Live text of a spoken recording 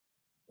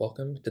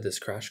Welcome to this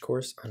crash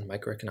course on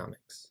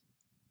microeconomics.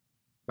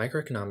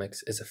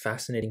 Microeconomics is a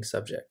fascinating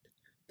subject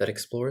that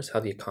explores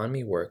how the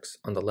economy works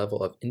on the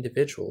level of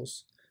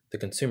individuals, the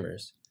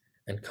consumers,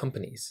 and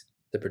companies,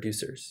 the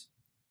producers.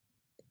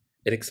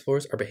 It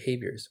explores our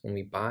behaviors when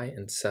we buy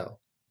and sell,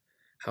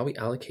 how we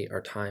allocate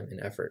our time and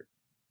effort,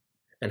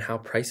 and how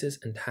prices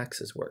and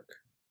taxes work.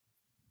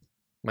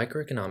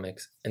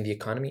 Microeconomics and the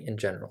economy in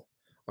general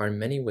are in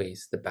many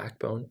ways the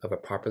backbone of a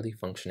properly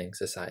functioning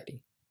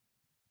society.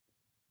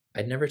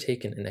 I'd never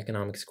taken an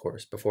economics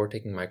course before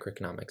taking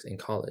microeconomics in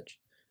college,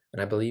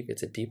 and I believe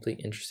it's a deeply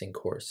interesting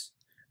course,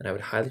 and I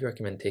would highly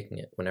recommend taking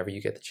it whenever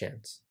you get the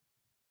chance.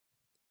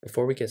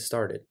 Before we get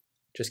started,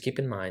 just keep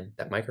in mind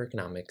that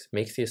microeconomics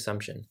makes the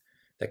assumption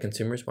that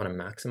consumers want to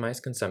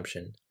maximize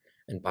consumption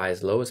and buy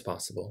as low as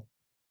possible,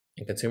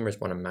 and consumers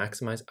want to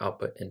maximize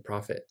output and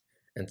profit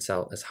and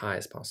sell as high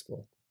as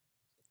possible.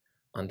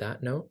 On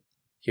that note,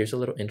 here's a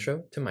little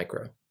intro to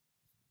micro.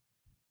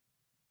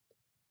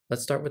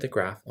 Let's start with a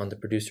graph on the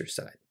producer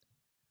side.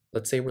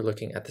 Let's say we're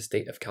looking at the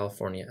state of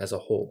California as a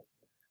whole,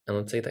 and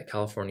let's say that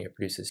California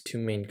produces two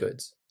main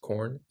goods,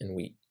 corn and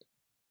wheat.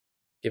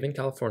 Given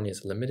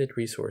California's limited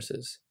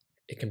resources,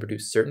 it can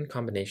produce certain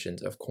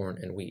combinations of corn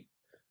and wheat,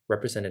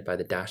 represented by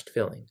the dashed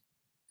filling,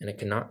 and it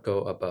cannot go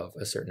above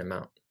a certain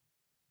amount.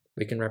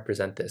 We can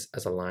represent this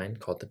as a line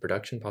called the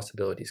Production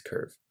Possibilities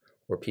Curve,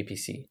 or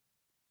PPC.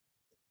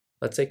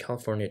 Let's say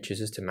California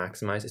chooses to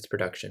maximize its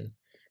production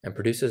and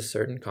produces a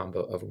certain combo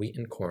of wheat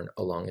and corn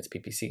along its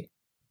PPC.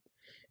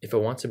 If it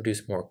wants to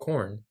produce more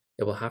corn,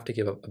 it will have to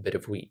give up a bit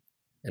of wheat,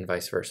 and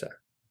vice versa.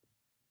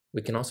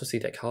 We can also see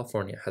that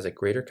California has a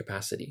greater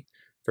capacity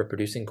for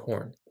producing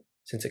corn,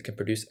 since it can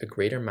produce a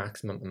greater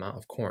maximum amount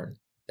of corn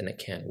than it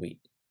can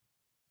wheat.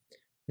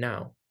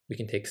 Now, we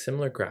can take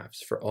similar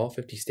graphs for all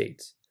 50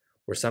 states,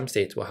 where some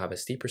states will have a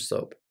steeper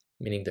slope,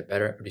 meaning they're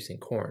better at producing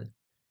corn,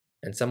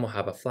 and some will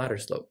have a flatter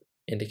slope,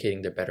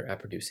 indicating they're better at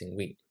producing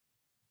wheat.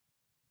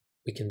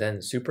 We can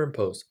then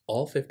superimpose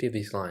all 50 of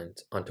these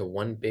lines onto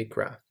one big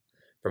graph,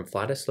 from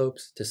flattest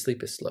slopes to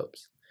steepest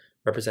slopes,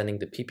 representing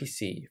the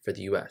PPC for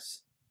the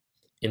US.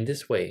 In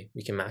this way,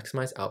 we can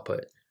maximize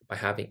output by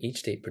having each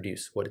state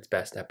produce what it's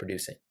best at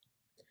producing,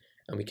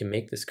 and we can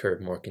make this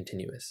curve more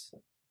continuous.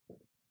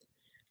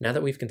 Now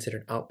that we've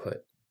considered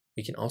output,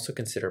 we can also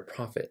consider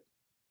profit.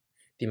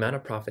 The amount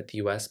of profit the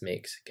US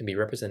makes can be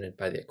represented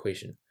by the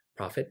equation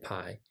profit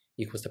pi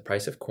equals the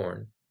price of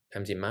corn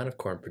times the amount of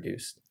corn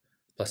produced,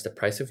 plus the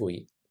price of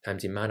wheat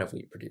times the amount of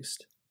wheat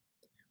produced.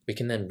 We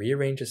can then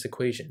rearrange this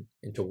equation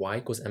into y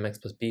equals mx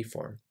plus b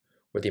form,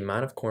 where the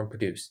amount of corn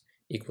produced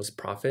equals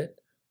profit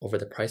over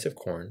the price of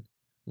corn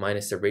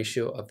minus the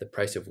ratio of the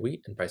price of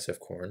wheat and price of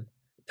corn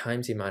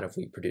times the amount of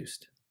wheat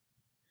produced.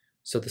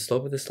 So the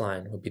slope of this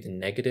line will be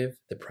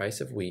the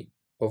price of wheat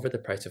over the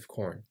price of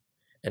corn,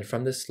 and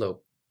from this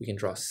slope we can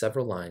draw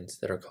several lines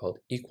that are called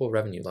equal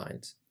revenue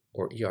lines,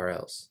 or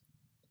ERLs.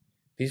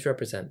 These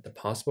represent the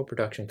possible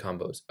production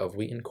combos of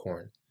wheat and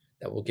corn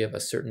that will give a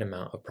certain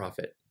amount of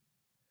profit.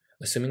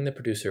 Assuming the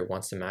producer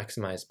wants to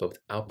maximize both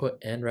output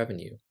and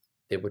revenue,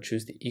 they will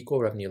choose the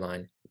equal revenue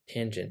line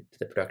tangent to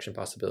the production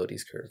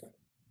possibilities curve.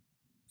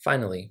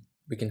 Finally,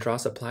 we can draw a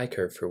supply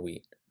curve for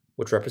wheat,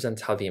 which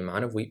represents how the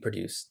amount of wheat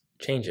produced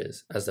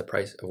changes as the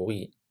price of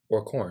wheat,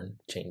 or corn,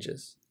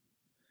 changes.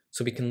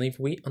 So we can leave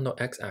wheat on the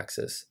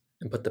x-axis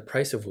and put the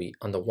price of wheat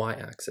on the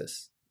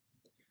y-axis.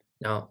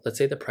 Now, let's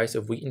say the price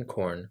of wheat and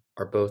corn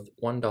are both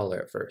 $1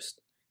 at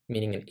first,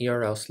 meaning an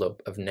ERL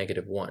slope of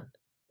 -1,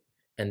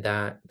 and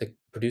that the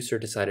producer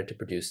decided to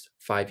produce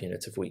 5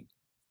 units of wheat.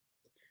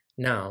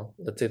 Now,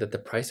 let's say that the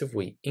price of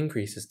wheat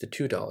increases to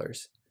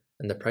 $2,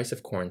 and the price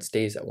of corn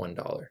stays at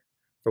 $1,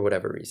 for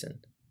whatever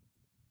reason.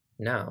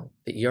 Now,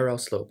 the ERL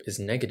slope is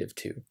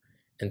 -2,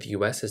 and the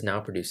US is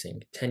now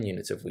producing 10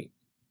 units of wheat.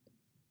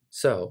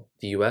 So,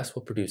 the US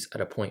will produce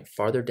at a point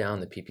farther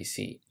down the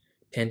PPC,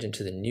 tangent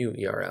to the new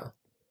ERL.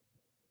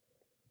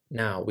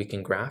 Now we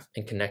can graph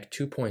and connect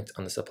 2 points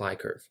on the supply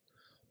curve,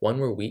 one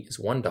where wheat is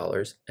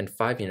 $1 and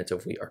 5 units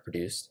of wheat are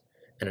produced,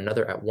 and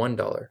another at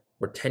 $1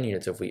 where 10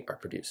 units of wheat are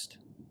produced.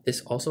 This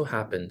also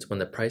happens when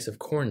the price of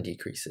corn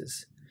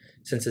decreases,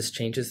 since this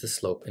changes the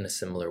slope in a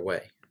similar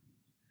way.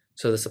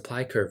 So the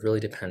supply curve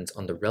really depends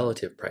on the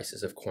relative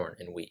prices of corn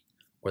and wheat,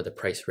 or the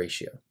price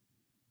ratio.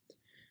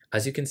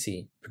 As you can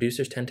see,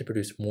 producers tend to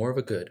produce more of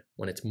a good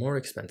when it's more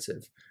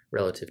expensive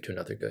relative to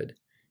another good,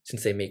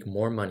 since they make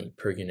more money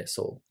per unit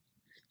sold.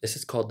 This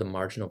is called the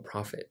marginal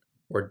profit,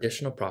 or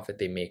additional profit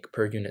they make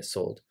per unit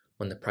sold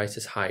when the price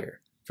is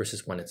higher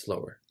versus when it's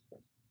lower.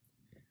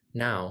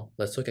 Now,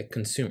 let's look at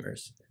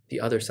consumers, the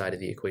other side of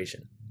the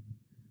equation.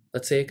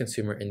 Let's say a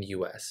consumer in the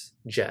US,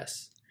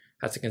 Jess,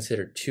 has to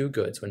consider 2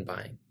 goods when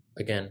buying,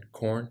 again,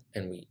 corn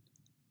and wheat.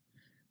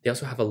 They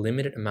also have a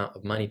limited amount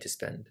of money to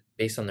spend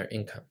based on their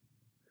income.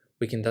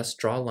 We can thus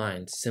draw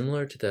lines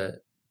similar to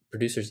the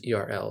producer's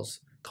ERLs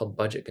called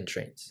budget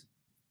constraints.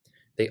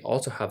 They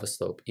also have a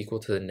slope equal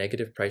to the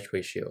negative price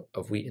ratio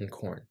of wheat and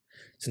corn,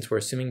 since we're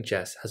assuming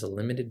Jess has a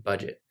limited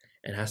budget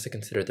and has to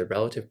consider the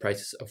relative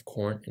prices of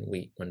corn and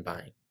wheat when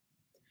buying.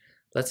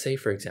 Let's say,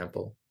 for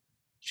example,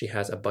 she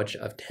has a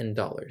budget of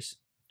 $10,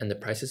 and the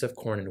prices of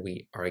corn and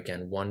wheat are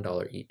again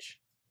 $1 each.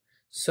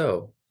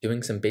 So,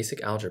 doing some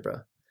basic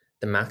algebra,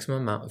 the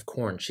maximum amount of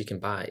corn she can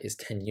buy is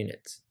 10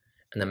 units,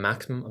 and the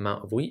maximum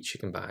amount of wheat she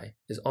can buy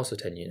is also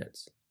 10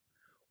 units.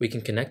 We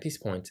can connect these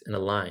points in a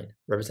line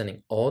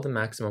representing all the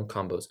maximum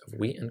combos of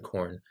wheat and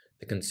corn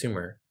the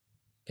consumer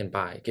can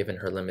buy given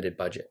her limited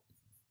budget.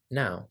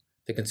 Now,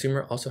 the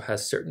consumer also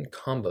has certain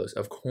combos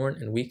of corn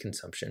and wheat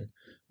consumption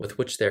with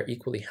which they are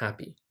equally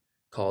happy,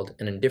 called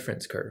an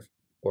indifference curve,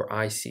 or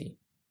IC.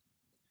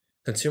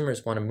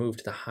 Consumers want to move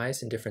to the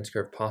highest indifference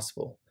curve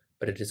possible,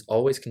 but it is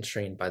always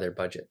constrained by their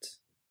budgets.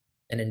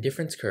 An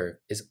indifference curve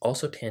is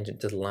also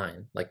tangent to the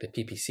line like the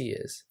PPC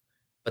is,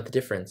 but the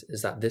difference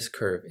is that this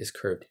curve is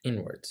curved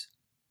inwards.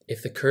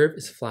 If the curve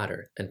is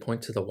flatter and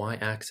points to the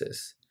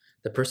y-axis,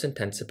 the person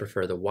tends to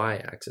prefer the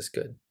y-axis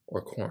good,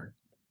 or corn.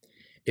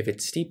 If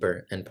it's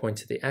steeper and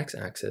points to the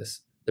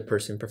x-axis, the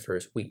person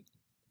prefers wheat.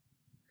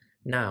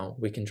 Now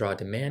we can draw a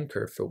demand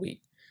curve for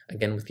wheat,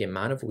 again with the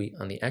amount of wheat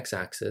on the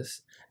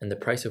x-axis and the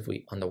price of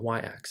wheat on the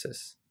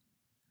y-axis.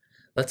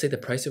 Let's say the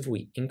price of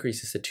wheat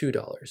increases to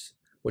 $2,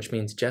 which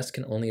means Jess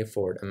can only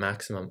afford a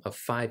maximum of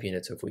 5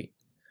 units of wheat,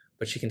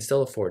 but she can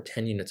still afford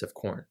 10 units of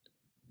corn.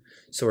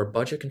 So her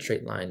budget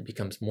constraint line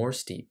becomes more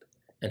steep,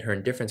 and her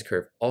indifference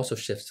curve also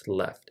shifts to the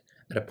left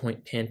at a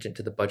point tangent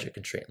to the budget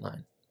constraint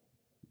line.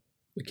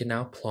 We can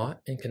now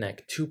plot and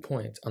connect 2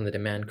 points on the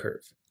demand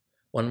curve,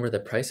 one where the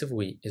price of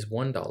wheat is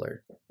 $1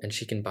 and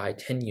she can buy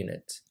 10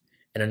 units,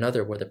 and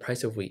another where the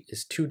price of wheat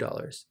is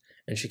 $2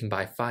 and she can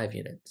buy 5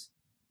 units.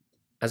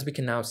 As we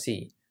can now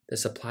see, the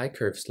supply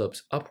curve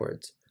slopes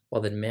upwards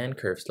while the demand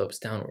curve slopes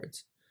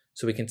downwards,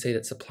 so we can say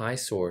that supply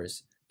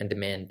soars and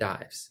demand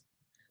dives.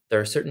 There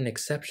are certain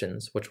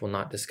exceptions which we'll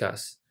not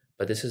discuss,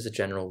 but this is a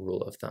general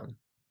rule of thumb.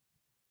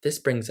 This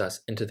brings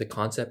us into the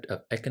concept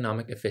of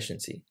economic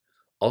efficiency,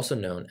 also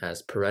known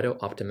as Pareto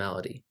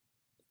optimality,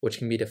 which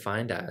can be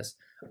defined as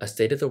a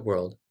state of the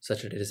world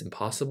such that it is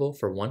impossible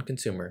for one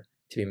consumer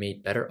to be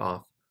made better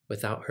off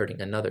without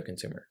hurting another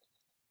consumer.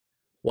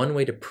 One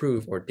way to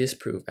prove or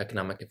disprove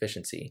economic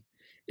efficiency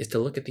is to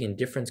look at the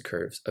indifference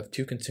curves of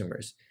 2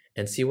 consumers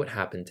and see what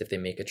happens if they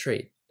make a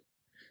trade.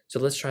 So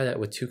let's try that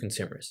with 2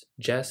 consumers,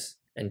 Jess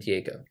and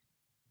Diego.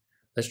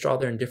 Let's draw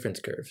their indifference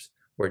curves,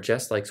 where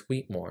Jess likes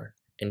wheat more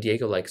and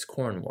Diego likes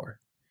corn more,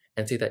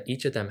 and say that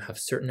each of them have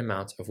certain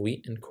amounts of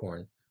wheat and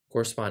corn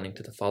corresponding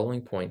to the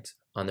following points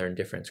on their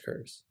indifference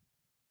curves.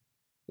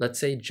 Let's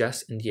say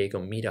Jess and Diego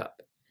meet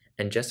up,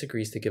 and Jess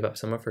agrees to give up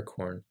some of her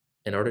corn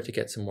in order to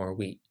get some more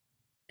wheat,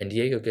 and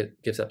Diego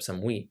gives up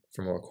some wheat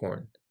for more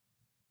corn.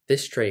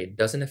 This trade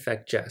doesn't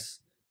affect Jess,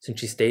 since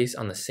she stays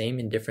on the same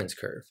indifference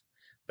curve,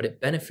 but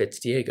it benefits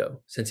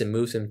Diego since it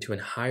moves him to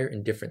a higher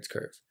indifference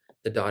curve,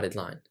 the dotted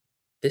line.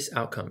 This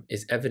outcome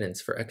is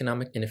evidence for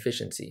economic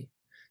inefficiency,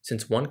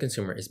 since one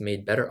consumer is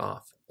made better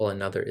off while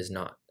another is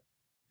not.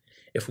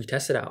 If we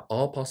tested out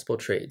all possible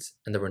trades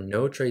and there were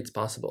no trades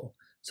possible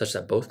such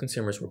that both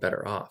consumers were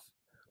better off,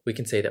 we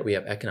can say that we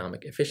have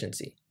economic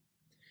efficiency.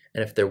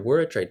 And if there were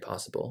a trade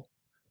possible,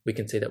 we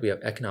can say that we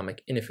have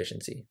economic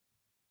inefficiency.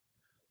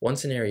 One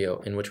scenario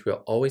in which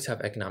we'll always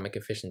have economic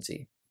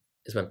efficiency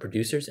is when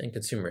producers and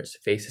consumers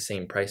face the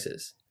same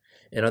prices.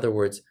 In other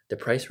words, the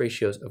price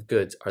ratios of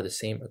goods are the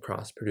same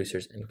across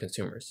producers and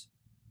consumers.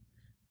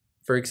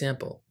 For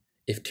example,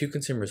 if 2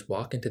 consumers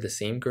walk into the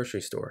same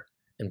grocery store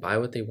and buy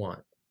what they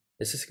want,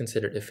 this is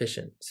considered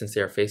efficient since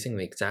they are facing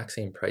the exact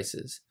same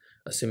prices,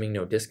 assuming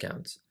no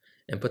discounts,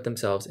 and put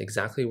themselves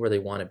exactly where they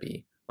want to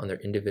be on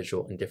their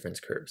individual indifference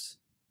curves.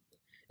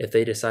 If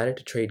they decided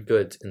to trade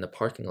goods in the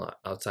parking lot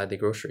outside the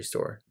grocery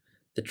store,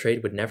 the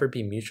trade would never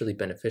be mutually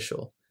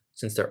beneficial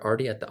since they're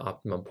already at the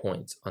optimum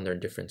points on their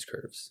indifference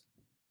curves.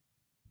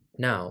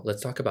 Now,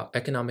 let's talk about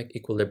economic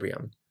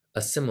equilibrium,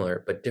 a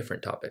similar but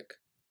different topic.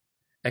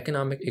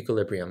 Economic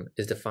equilibrium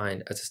is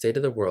defined as a state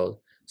of the world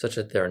such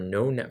that there are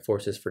no net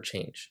forces for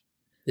change.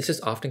 This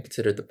is often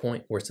considered the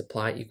point where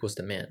supply equals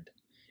demand.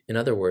 In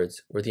other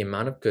words, where the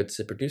amount of goods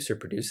the producer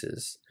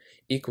produces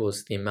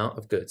equals the amount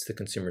of goods the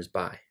consumers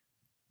buy.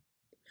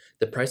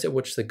 The price at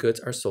which the goods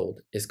are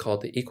sold is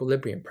called the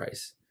equilibrium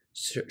price,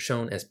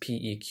 shown as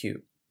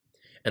PEQ,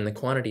 and the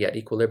quantity at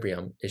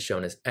equilibrium is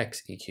shown as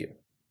XEQ.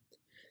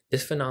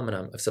 This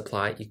phenomenon of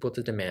supply equal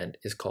to demand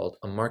is called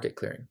a market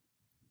clearing.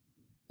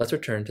 Let's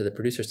return to the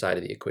producer side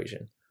of the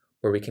equation,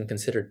 where we can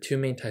consider 2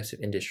 main types of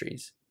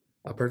industries,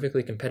 a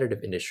perfectly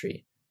competitive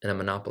industry and a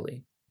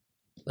monopoly.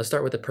 Let's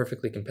start with a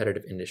perfectly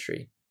competitive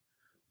industry,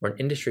 where an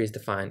industry is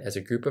defined as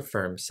a group of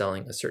firms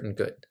selling a certain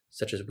good,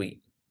 such as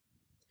wheat.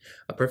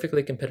 A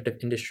perfectly competitive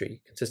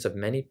industry consists of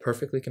many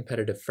perfectly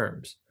competitive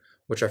firms,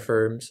 which are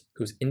firms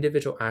whose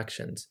individual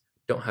actions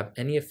don't have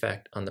any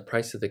effect on the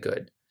price of the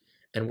good,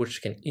 and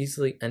which can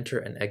easily enter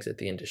and exit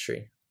the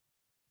industry.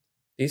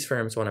 These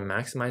firms want to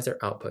maximize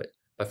their output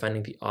by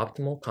finding the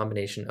optimal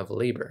combination of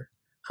labor,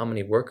 how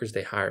many workers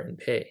they hire and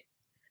pay,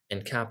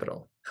 and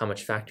capital, how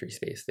much factory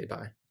space they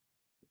buy.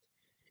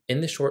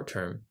 In the short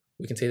term,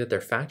 we can say that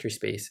their factory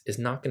space is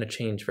not going to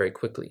change very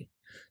quickly,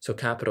 so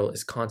capital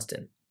is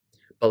constant.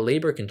 But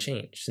labor can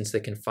change since they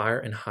can fire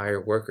and hire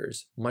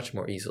workers much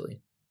more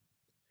easily.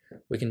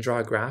 We can draw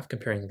a graph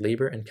comparing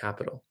labor and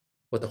capital,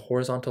 with a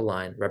horizontal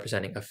line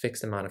representing a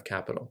fixed amount of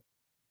capital.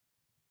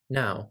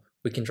 Now,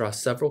 we can draw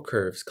several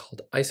curves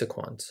called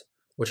isoquants,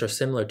 which are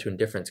similar to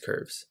indifference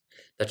curves,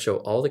 that show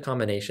all the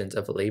combinations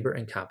of labor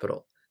and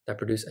capital that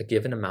produce a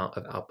given amount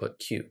of output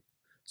Q,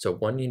 so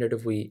 1 unit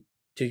of wheat,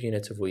 2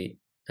 units of wheat,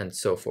 and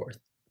so forth.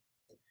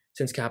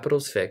 Since capital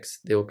is fixed,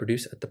 they will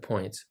produce at the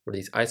points where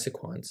these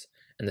isoquants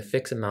and the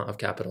fixed amount of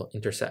capital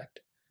intersect,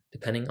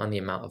 depending on the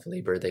amount of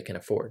labor they can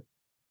afford.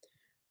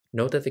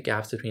 Note that the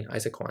gaps between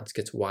isoquants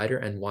gets wider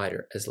and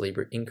wider as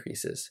labor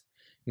increases,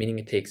 meaning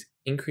it takes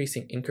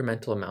increasing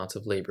incremental amounts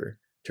of labor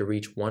to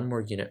reach 1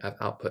 more unit of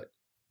output.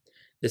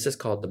 This is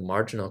called the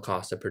marginal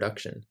cost of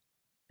production,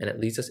 and it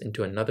leads us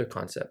into another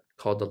concept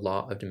called the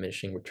law of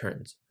diminishing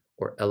returns,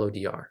 or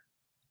LODR.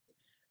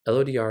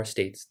 LODR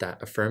states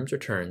that a firm's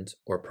returns,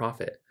 or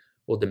profit,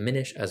 will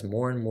diminish as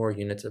more and more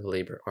units of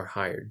labor are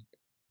hired.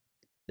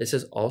 This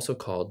is also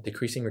called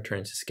decreasing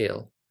returns to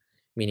scale,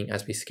 meaning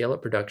as we scale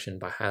up production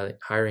by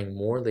hiring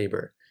more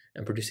labor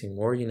and producing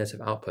more units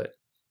of output,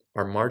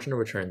 our marginal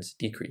returns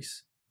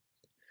decrease.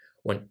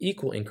 When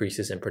equal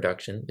increases in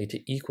production lead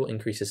to equal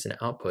increases in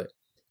output,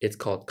 it's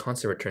called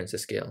constant returns to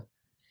scale,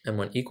 and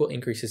when equal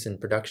increases in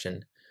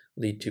production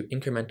lead to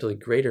incrementally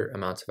greater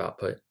amounts of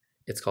output,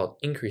 it's called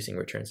increasing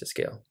returns to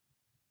scale.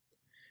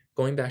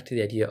 Going back to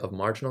the idea of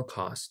marginal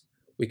cost,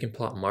 we can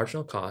plot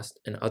marginal cost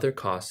and other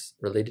costs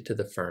related to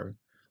the firm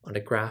on a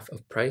graph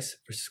of price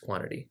versus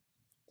quantity.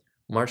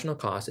 Marginal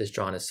cost is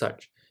drawn as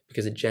such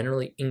because it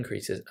generally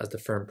increases as the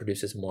firm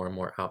produces more and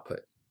more output.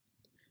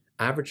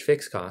 Average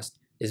fixed cost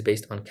is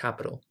based on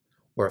capital,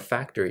 where a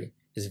factory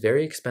is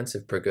very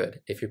expensive per good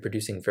if you're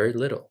producing very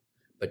little,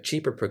 but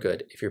cheaper per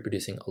good if you're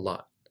producing a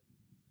lot.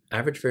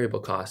 Average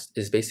variable cost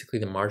is basically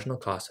the marginal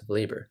cost of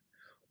labor,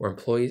 where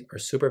employees are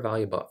super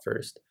valuable at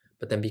first,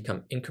 but then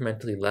become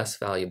incrementally less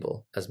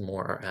valuable as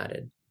more are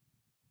added.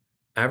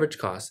 Average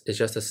cost is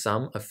just a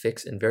sum of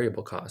fixed and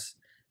variable costs,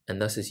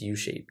 and thus is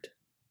U-shaped.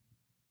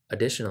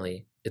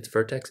 Additionally, its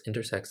vertex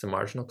intersects the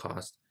marginal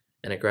cost,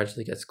 and it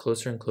gradually gets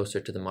closer and closer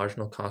to the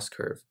marginal cost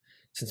curve,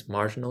 since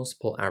marginals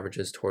pull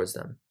averages towards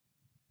them.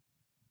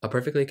 A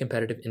perfectly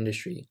competitive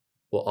industry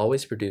will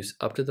always produce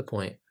up to the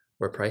point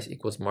where price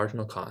equals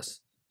marginal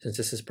cost, since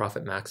this is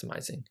profit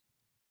maximizing.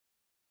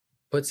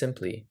 Put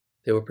simply,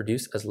 they will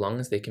produce as long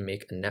as they can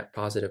make a net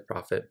positive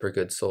profit per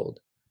good sold,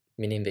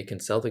 meaning they can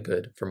sell the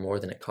good for more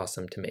than it costs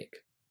them to make.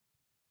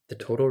 The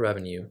total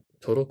revenue,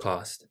 total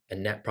cost,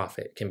 and net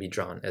profit can be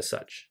drawn as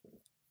such.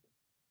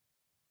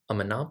 A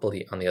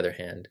monopoly, on the other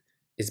hand,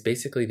 is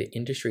basically the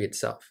industry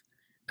itself,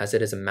 as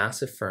it is a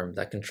massive firm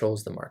that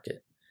controls the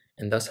market,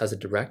 and thus has a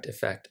direct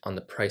effect on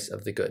the price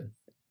of the good.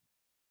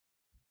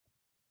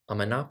 A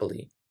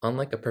monopoly,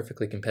 unlike a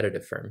perfectly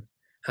competitive firm,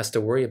 has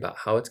to worry about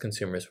how its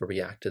consumers will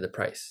react to the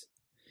price.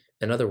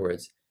 In other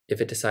words,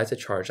 if it decides to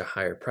charge a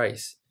higher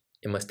price,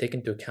 it must take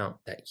into account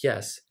that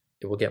yes,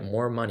 it will get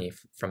more money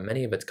from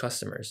many of its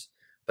customers,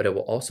 but it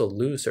will also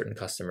lose certain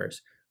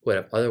customers who would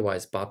have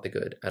otherwise bought the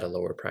good at a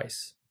lower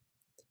price.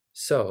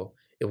 So,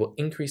 it will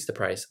increase the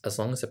price as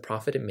long as the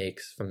profit it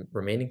makes from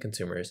remaining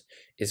consumers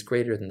is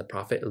greater than the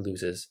profit it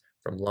loses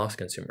from lost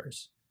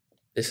consumers.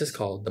 This is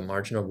called the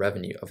marginal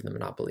revenue of the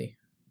monopoly.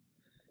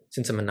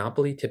 Since a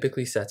monopoly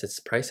typically sets its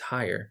price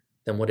higher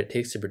than what it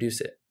takes to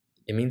produce it,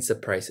 it means the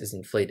price is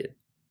inflated.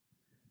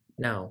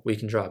 Now, we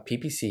can draw a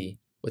PPC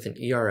with an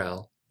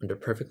ERL under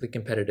perfectly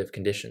competitive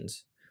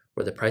conditions,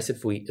 where the price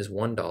of wheat is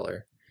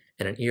 $1,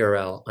 and an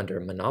ERL under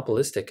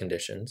monopolistic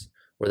conditions,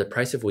 where the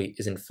price of wheat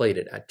is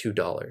inflated at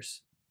 $2.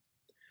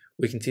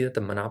 We can see that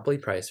the monopoly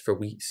price for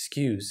wheat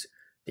skews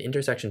the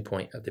intersection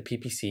point of the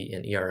PPC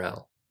and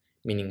ERL,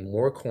 meaning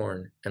more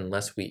corn and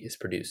less wheat is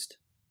produced.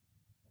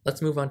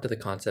 Let's move on to the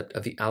concept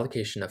of the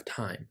allocation of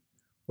time,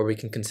 where we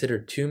can consider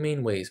 2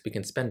 main ways we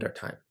can spend our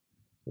time: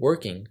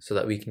 working so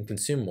that we can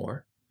consume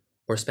more,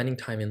 or spending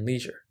time in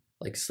leisure,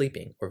 like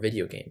sleeping or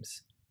video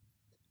games.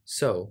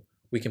 So,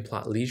 we can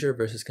plot leisure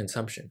versus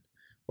consumption,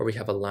 where we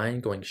have a line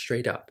going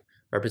straight up,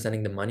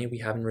 representing the money we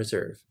have in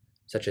reserve,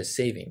 such as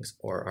savings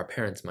or our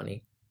parents'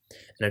 money,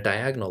 and a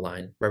diagonal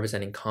line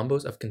representing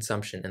combos of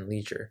consumption and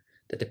leisure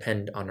that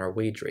depend on our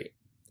wage rate.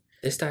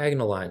 This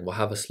diagonal line will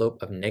have a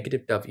slope of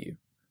negative W,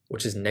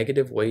 which is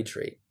negative wage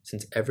rate,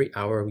 since every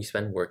hour we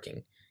spend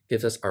working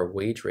gives us our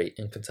wage rate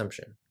in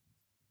consumption.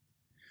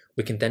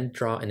 We can then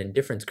draw an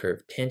indifference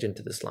curve tangent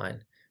to this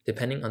line,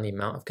 depending on the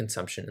amount of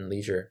consumption and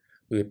leisure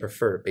we would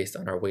prefer based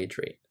on our wage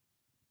rate.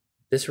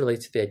 This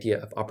relates to the idea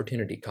of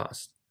opportunity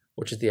cost,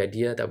 which is the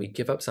idea that we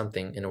give up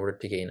something in order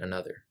to gain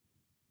another.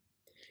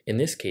 In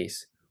this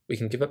case, we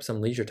can give up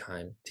some leisure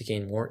time to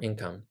gain more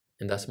income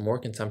and thus more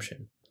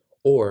consumption,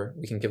 or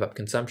we can give up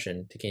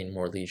consumption to gain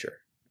more leisure.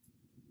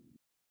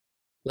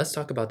 Let's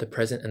talk about the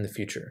present and the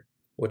future,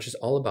 which is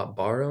all about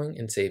borrowing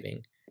and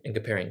saving and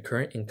comparing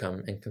current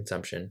income and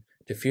consumption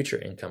to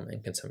future income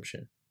and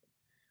consumption.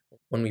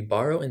 When we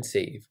borrow and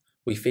save,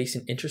 we face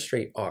an interest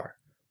rate R,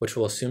 which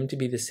will assume to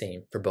be the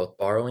same for both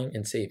borrowing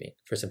and saving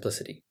for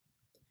simplicity.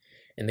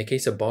 In the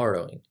case of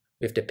borrowing,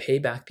 we have to pay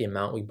back the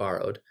amount we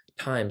borrowed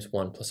times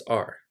 1 plus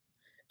r.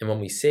 And when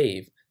we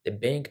save, the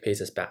bank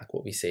pays us back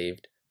what we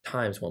saved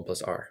times 1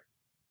 plus r.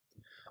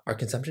 Our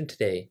consumption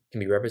today can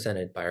be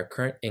represented by our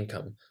current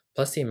income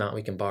plus the amount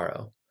we can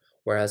borrow,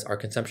 whereas our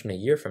consumption a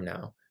year from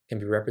now can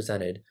be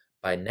represented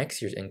by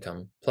next year's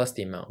income plus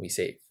the amount we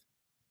save.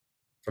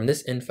 From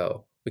this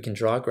info, we can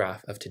draw a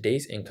graph of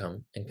today's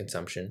income and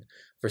consumption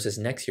versus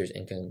next year's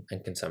income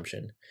and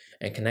consumption,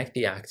 and connect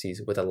the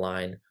axes with a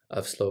line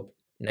of slope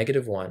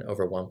 -1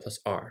 over 1 plus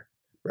r,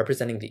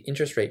 representing the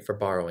interest rate for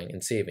borrowing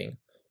and saving,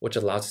 which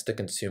allows us to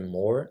consume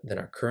more than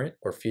our current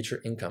or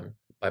future income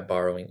by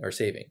borrowing or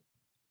saving.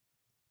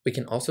 We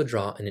can also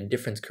draw an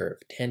indifference curve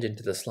tangent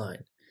to this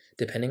line,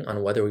 depending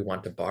on whether we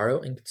want to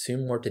borrow and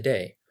consume more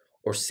today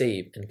or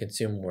save and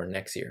consume more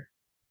next year.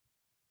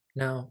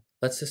 Now,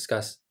 let's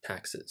discuss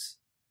taxes.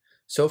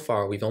 So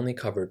far, we've only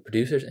covered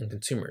producers and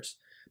consumers,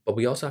 but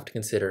we also have to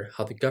consider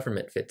how the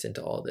government fits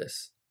into all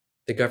this.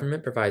 The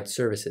government provides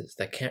services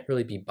that can't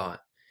really be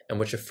bought and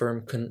which a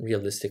firm couldn't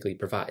realistically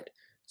provide,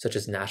 such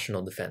as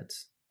national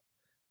defense.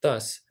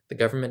 Thus, the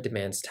government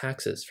demands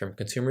taxes from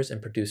consumers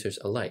and producers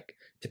alike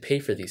to pay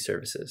for these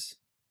services.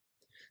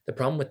 The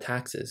problem with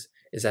taxes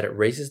is that it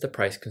raises the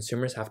price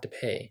consumers have to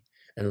pay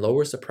and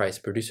lowers the price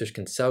producers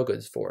can sell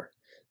goods for,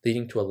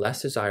 leading to a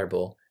less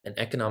desirable and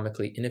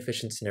economically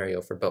inefficient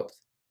scenario for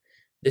both.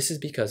 This is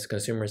because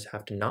consumers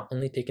have to not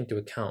only take into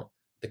account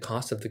the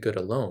cost of the good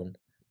alone,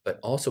 but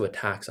also a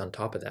tax on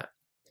top of that.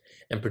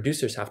 And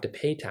producers have to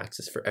pay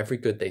taxes for every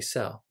good they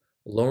sell,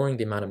 lowering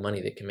the amount of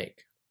money they can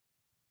make.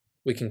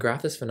 We can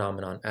graph this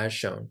phenomenon as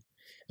shown,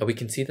 and we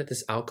can see that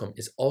this outcome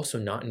is also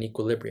not in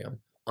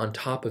equilibrium on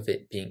top of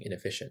it being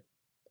inefficient.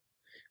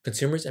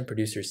 Consumers and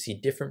producers see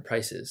different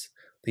prices,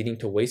 leading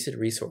to wasted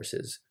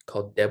resources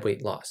called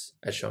deadweight loss,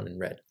 as shown in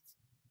red.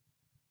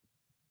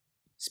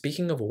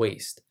 Speaking of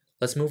waste,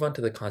 let's move on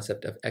to the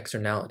concept of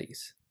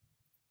externalities.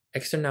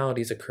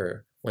 Externalities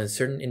occur when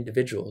certain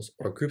individuals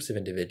or groups of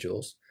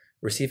individuals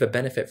receive a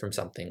benefit from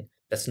something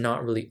that's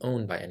not really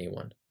owned by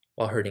anyone,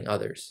 while hurting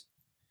others.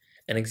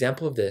 An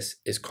example of this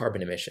is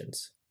carbon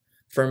emissions.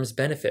 Firms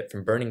benefit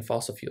from burning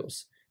fossil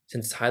fuels,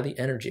 since it's highly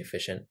energy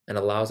efficient and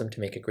allows them to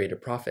make a greater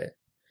profit,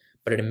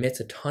 but it emits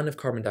a ton of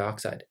carbon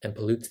dioxide and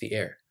pollutes the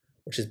air,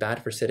 which is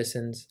bad for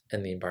citizens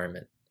and the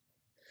environment.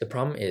 The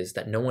problem is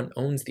that no one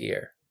owns the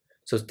air,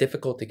 so it's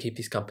difficult to keep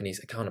these companies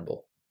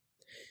accountable.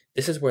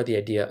 This is where the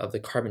idea of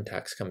the carbon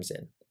tax comes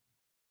in.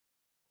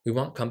 We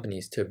want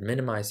companies to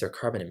minimize their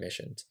carbon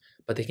emissions,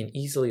 but they can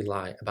easily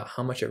lie about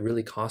how much it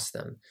really costs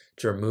them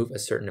to remove a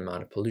certain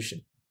amount of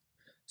pollution.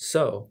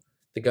 So,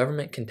 the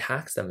government can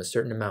tax them a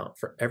certain amount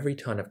for every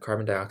ton of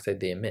carbon dioxide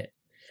they emit,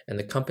 and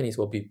the companies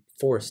will be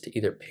forced to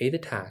either pay the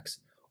tax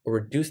or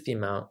reduce the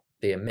amount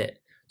they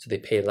emit so they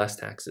pay less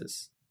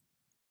taxes.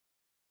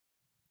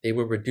 They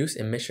will reduce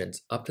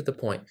emissions up to the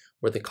point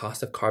where the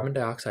cost of carbon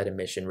dioxide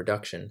emission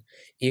reduction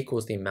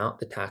equals the amount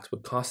the tax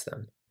would cost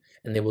them,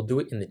 and they will do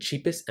it in the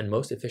cheapest and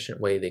most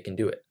efficient way they can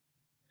do it.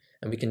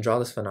 And we can draw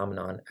this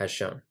phenomenon as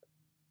shown.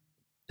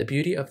 The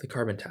beauty of the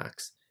carbon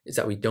tax is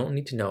that we don't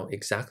need to know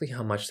exactly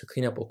how much the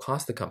cleanup will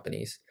cost the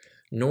companies,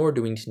 nor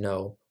do we need to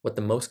know what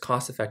the most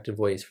cost-effective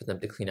ways for them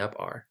to clean up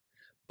are,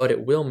 but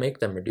it will make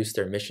them reduce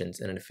their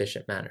emissions in an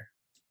efficient manner.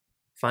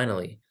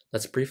 Finally,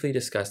 let's briefly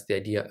discuss the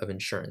idea of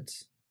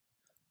insurance.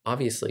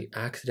 Obviously,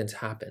 accidents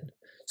happen,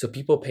 so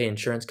people pay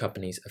insurance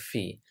companies a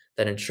fee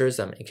that insures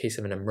them in case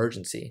of an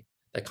emergency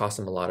that costs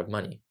them a lot of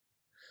money.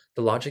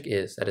 The logic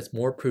is that it's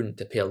more prudent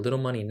to pay a little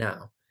money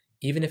now,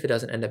 even if it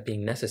doesn't end up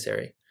being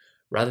necessary,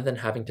 rather than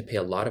having to pay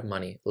a lot of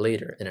money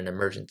later in an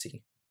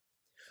emergency.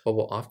 What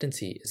we'll often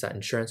see is that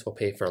insurance will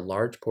pay for a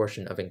large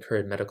portion of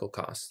incurred medical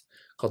costs,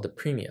 called the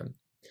premium,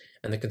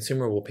 and the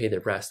consumer will pay the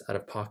rest out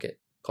of pocket,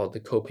 called the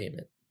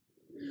copayment.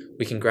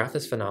 We can graph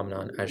this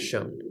phenomenon as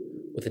shown,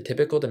 with a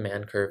typical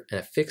demand curve and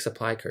a fixed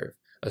supply curve,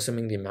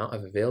 assuming the amount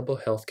of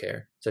available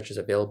healthcare, such as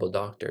available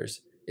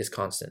doctors, is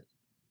constant.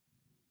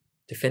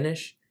 To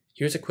finish,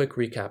 here's a quick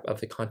recap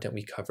of the content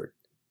we covered.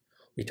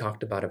 We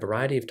talked about a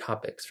variety of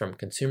topics from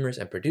consumers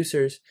and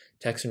producers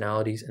to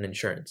externalities and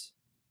insurance.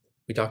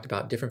 We talked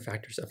about different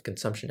factors of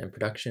consumption and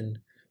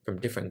production,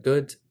 from different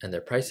goods and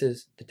their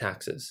prices to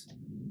taxes.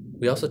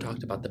 We also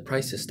talked about the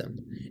price system,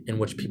 in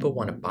which people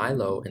want to buy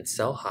low and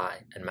sell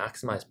high and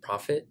maximize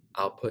profit,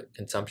 output,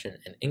 consumption,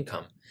 and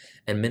income,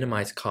 and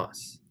minimize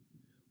costs.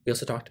 We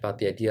also talked about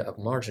the idea of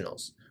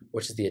marginals,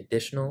 which is the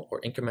additional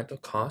or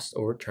incremental cost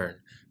or return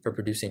for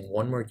producing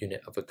one more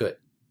unit of a good.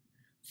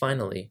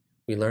 Finally,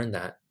 we learned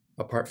that,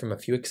 apart from a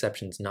few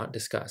exceptions not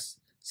discussed,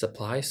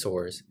 supply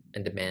soars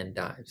and demand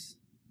dives.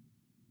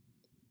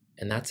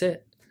 And that's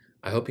it.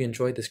 I hope you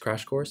enjoyed this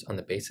crash course on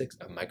the basics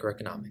of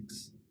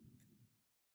microeconomics.